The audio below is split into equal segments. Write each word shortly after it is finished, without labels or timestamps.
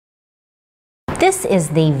This is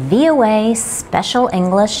the VOA Special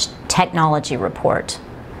English Technology Report.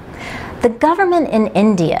 The government in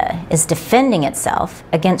India is defending itself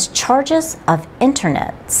against charges of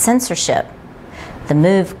internet censorship. The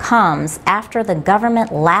move comes after the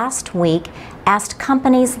government last week asked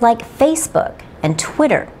companies like Facebook and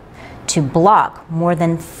Twitter to block more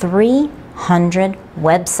than 300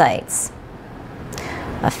 websites.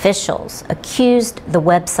 Officials accused the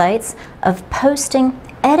websites of posting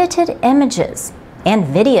edited images and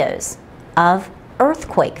videos of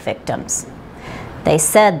earthquake victims. They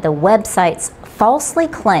said the websites falsely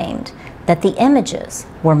claimed that the images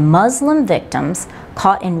were Muslim victims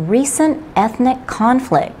caught in recent ethnic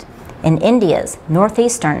conflict in India's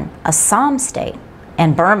northeastern Assam state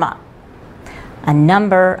and Burma. A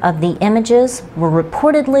number of the images were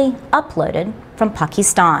reportedly uploaded from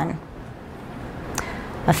Pakistan.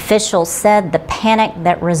 Officials said the panic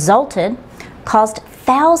that resulted caused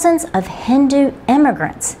thousands of Hindu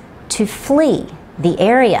immigrants to flee the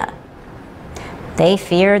area. They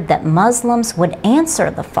feared that Muslims would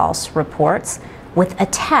answer the false reports with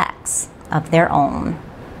attacks of their own.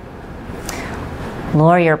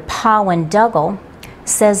 Lawyer Pawan Duggal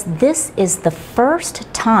says this is the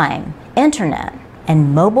first time internet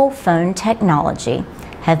and mobile phone technology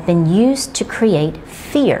have been used to create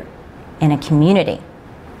fear in a community.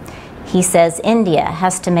 He says India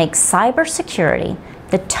has to make cybersecurity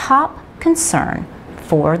the top concern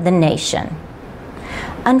for the nation.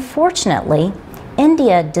 Unfortunately,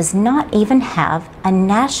 India does not even have a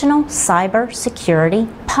national cybersecurity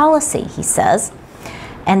policy, he says,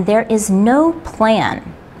 and there is no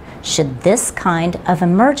plan should this kind of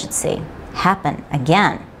emergency happen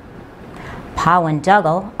again. Pawan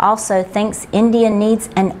Duggal also thinks India needs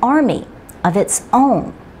an army of its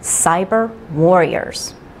own cyber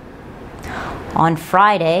warriors. On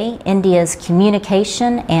Friday, India's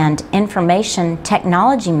Communication and Information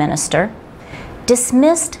Technology Minister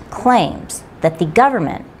dismissed claims that the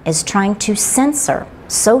government is trying to censor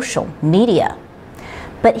social media.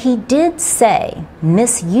 But he did say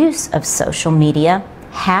misuse of social media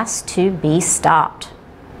has to be stopped.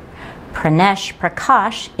 Pranesh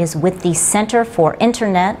Prakash is with the Center for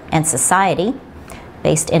Internet and Society,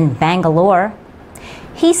 based in Bangalore.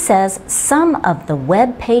 He says some of the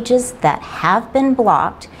web pages that have been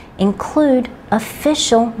blocked include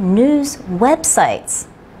official news websites.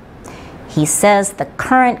 He says the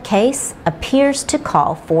current case appears to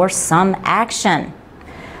call for some action,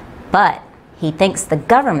 but he thinks the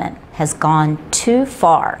government has gone too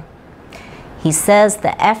far. He says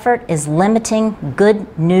the effort is limiting good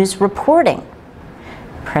news reporting.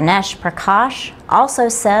 Pranesh Prakash also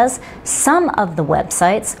says some of the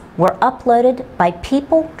websites were uploaded by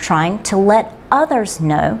people trying to let others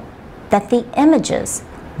know that the images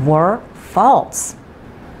were false.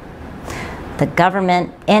 The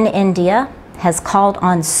government in India has called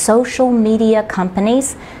on social media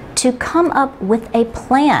companies to come up with a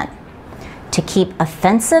plan to keep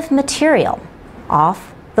offensive material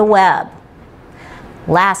off the web.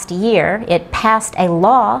 Last year, it passed a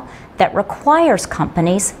law that requires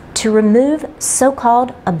companies to remove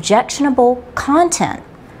so-called objectionable content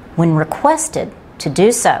when requested to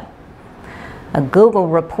do so. A Google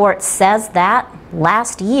report says that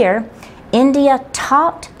last year, India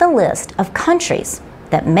topped the list of countries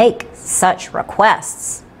that make such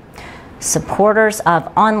requests. Supporters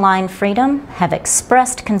of online freedom have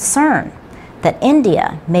expressed concern that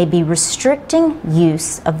India may be restricting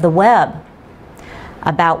use of the web.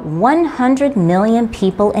 About 100 million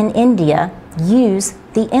people in India use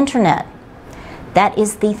the internet. That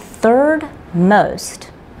is the third most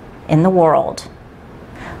in the world.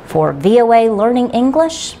 For VOA Learning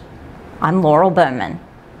English, I'm Laurel Bowman.